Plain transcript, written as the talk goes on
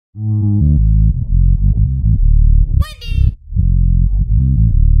Wendy.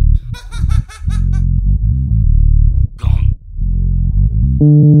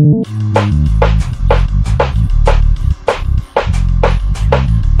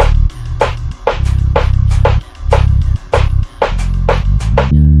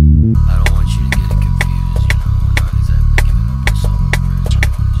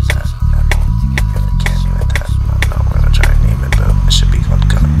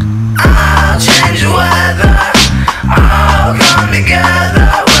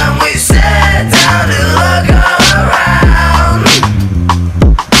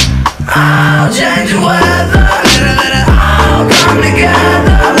 Change the weather, all come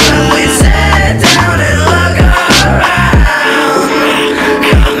together when we sit down and look around.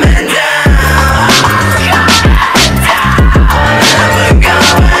 Coming down, never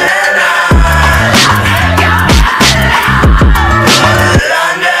going on. Put it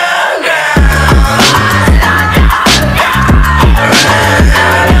underground, running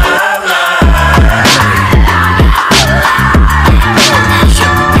out of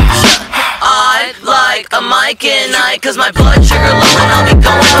luck. A mic at night, cause my blood sugar low and I'll be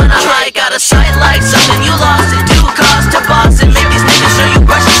going on a hike. Out of sight like something you lost. It do cost to boss and make these niggas show you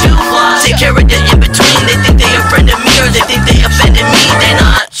brush your shoe floss. Take care of the in-between, they think they a friend of me or they think they offended me, they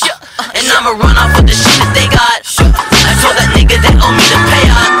not. And I'ma run off with the shit that they got. I told that nigga they owe me the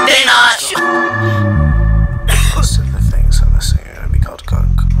payout, they not. Most of the things on the singer are gonna be called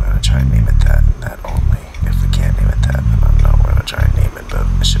Gunk. We're gonna try and name it that and that only. If we can't name it that, then I don't know, we're gonna try and name it, but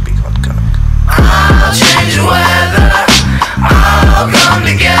it should be called Gunk. I'll change the weather, all come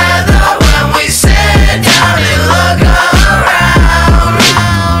together when we sit down and look around.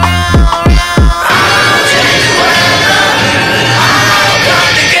 I'll change the weather, all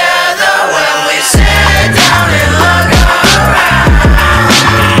come together when we sit down and look around.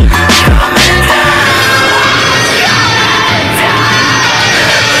 Coming down,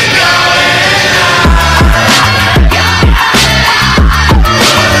 never going on.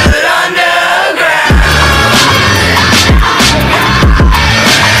 Put it underground.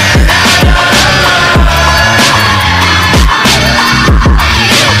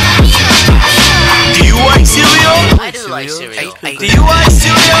 Do you like cereal? I do like cereal. Do you like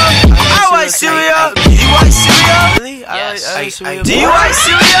cereal? I like cereal. Do you like cereal? Really? Yes. I like cereal. Do you like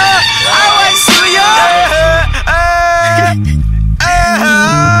cereal? I like cereal.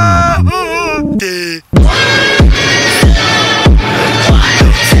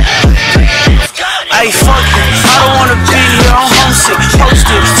 Hey, fuck it. I don't wanna be here. I'm homesick.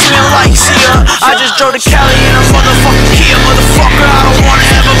 Posted. Smell like Sia. I just drove to Cali in a motherfucking Kia. Motherfucker, I don't wanna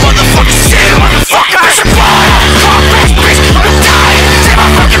have a motherfucking shit. Motherfucker, I should fly. Fuck this bitch. I'm dying. Take my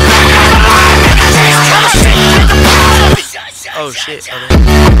fucking back out of the line. Oh shit.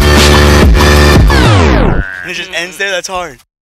 It just ends there? That's hard.